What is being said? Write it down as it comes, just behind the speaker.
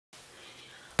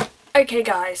Okay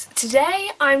guys,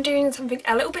 today I'm doing something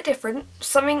a little bit different,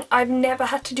 something I've never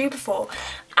had to do before,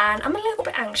 and I'm a little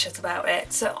bit anxious about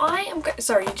it. So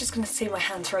sorry, you're just going to see my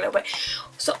hands for a little bit.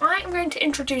 So I am going to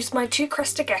introduce my two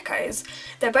Crested Geckos.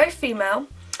 They're both female.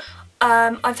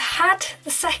 I've had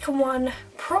the second one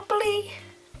probably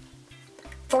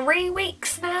 3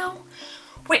 weeks now,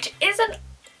 which isn't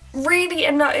really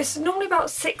enough. It's normally about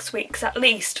 6 weeks at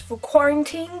least for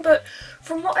quarantine, but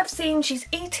from what I've seen, she's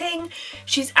eating,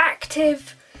 she's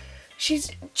active,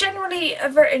 she's generally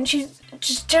she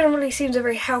just generally seems a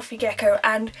very healthy gecko,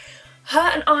 and her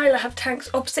and Isla have tanks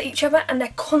opposite each other and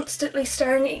they're constantly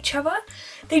staring at each other.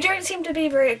 They don't seem to be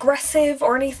very aggressive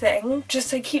or anything, just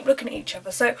they keep looking at each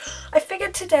other. So I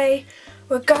figured today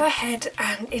we'll go ahead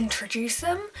and introduce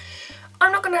them.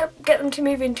 I'm not going to get them to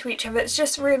move into each other, it's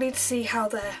just really to see how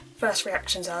their first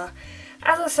reactions are.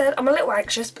 As I said, I'm a little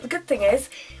anxious, but the good thing is,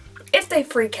 if they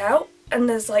freak out and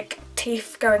there's like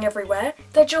teeth going everywhere,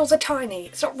 their jaws are tiny.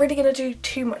 It's not really going to do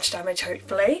too much damage,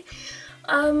 hopefully.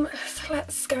 So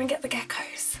let's go and get the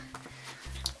geckos.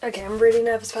 Okay, I'm really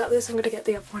nervous about this. I'm going to get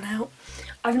the other one out.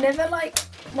 I've never I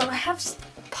have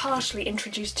partially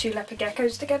introduced two leopard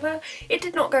geckos together. It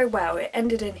did not go well. It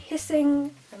ended in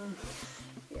hissing and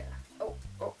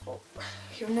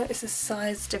you'll notice the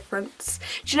size difference.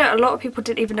 Do you know, a lot of people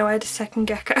didn't even know I had a second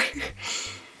gecko.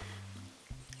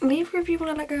 Neither of you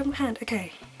want to let go of my hand?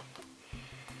 Okay.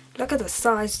 Look at the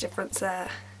size difference there.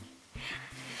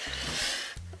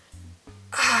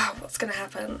 Ah, what's going to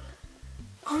happen?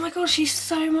 Oh my god, she's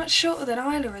so much shorter than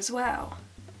Isla as well.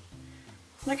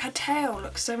 Like, her tail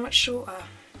looks so much shorter.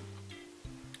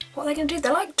 What are they going to do?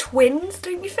 They're like twins,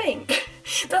 don't you think?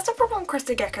 That's the problem with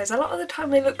Crested Geckos. A lot of the time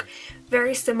they look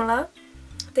very similar.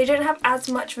 They don't have as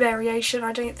much variation,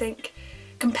 I don't think,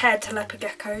 compared to leopard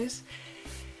geckos.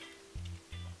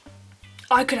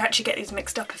 I could actually get these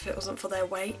mixed up if it wasn't for their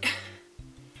weight.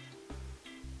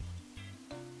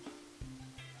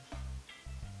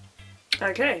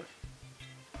 Okay.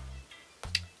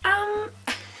 I'm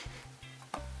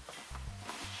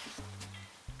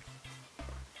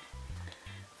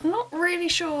not really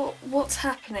sure what's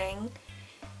happening.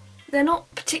 They're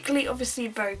not particularly obviously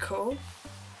vocal.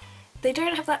 They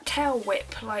don't have that tail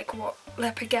whip like what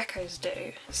leopard geckos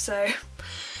do, so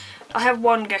I have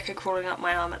one gecko crawling up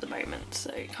my arm at the moment,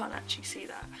 so you can't actually see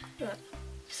that. Look,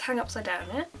 just hang upside down,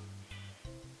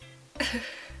 yeah?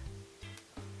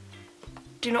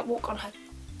 Do not walk on her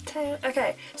tail.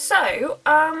 Okay, so,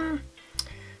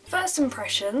 first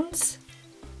impressions,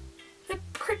 they're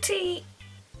pretty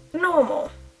normal.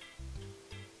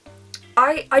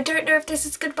 I don't know if this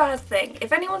is a good or bad thing.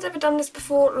 If anyone's ever done this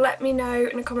before, let me know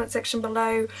in the comment section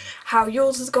below how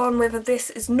yours has gone, whether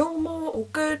this is normal or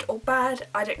good or bad,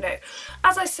 I don't know.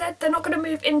 As I said, they're not going to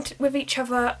move in with each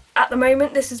other at the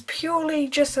moment. This is purely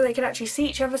just so they can actually see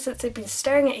each other, since they've been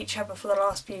staring at each other for the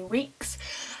last few weeks.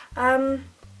 But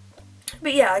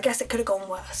yeah, I guess it could have gone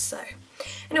worse, so.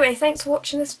 Anyway, thanks for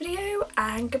watching this video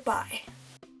and goodbye.